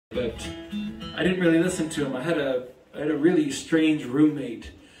but I didn't really listen to him. I had a really strange roommate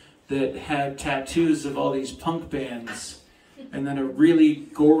that had tattoos of all these punk bands, and then a really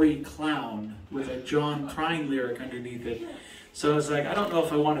gory clown with a John Prine lyric underneath it. So I was like, I don't know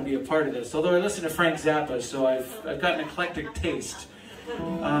if I want to be a part of this. Although I listen to Frank Zappa, so I've got an eclectic taste.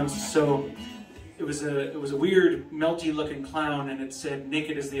 So it was a weird, melty looking clown, and it said,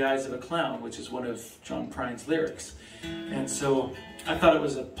 "Naked as the eyes of a clown," which is one of John Prine's lyrics. And so I thought it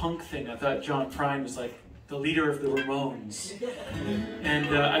was a punk thing. I thought John Prine was like the leader of the Ramones.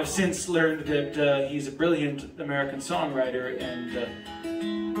 And I've since learned that he's a brilliant American songwriter, and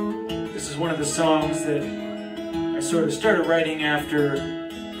this is one of the songs that I sort of started writing after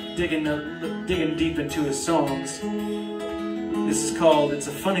digging deep into his songs. This is called "It's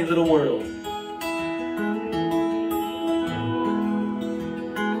a Funny Little World."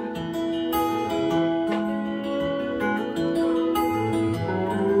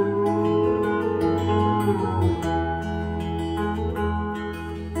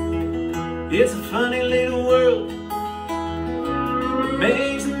 It's a funny little world that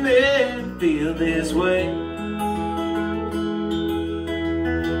makes a man feel this way.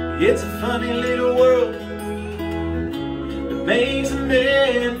 It's a funny little world that makes a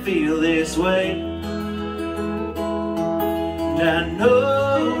man feel this way. And I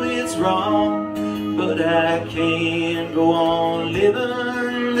know it's wrong, but I can't go on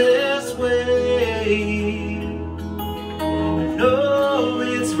living this way. I know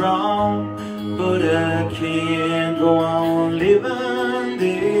it's wrong, but I can't go on living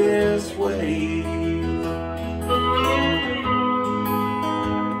this way.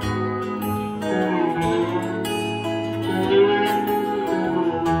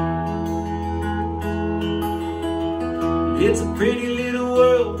 It's a pretty little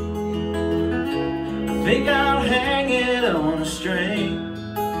world. I think I'll hang it on a string.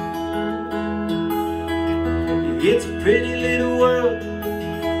 It's a pretty little world.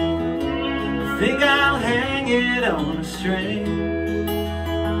 I think I'll hang it on a string.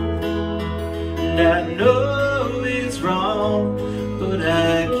 And I know it's wrong, but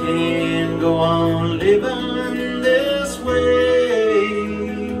I can't go on living this way.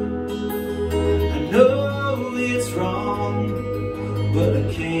 I know it's wrong, but I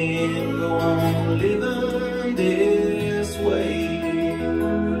can't go on living this way.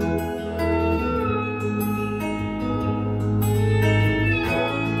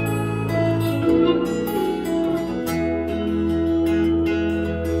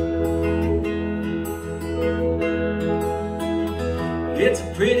 It's a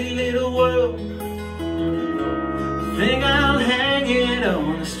pretty little world. I think I'll hang it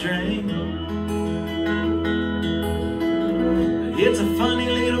on a string. It's a funny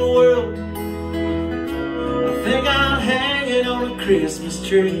little world. I think I'll hang it on a Christmas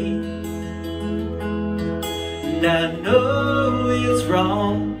tree. And I know it's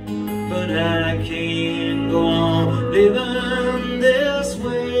wrong, but I can't go on living this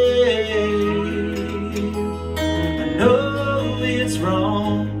way. I know it's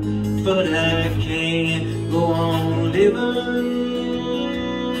wrong, but I can't go on living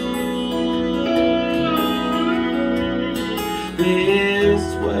this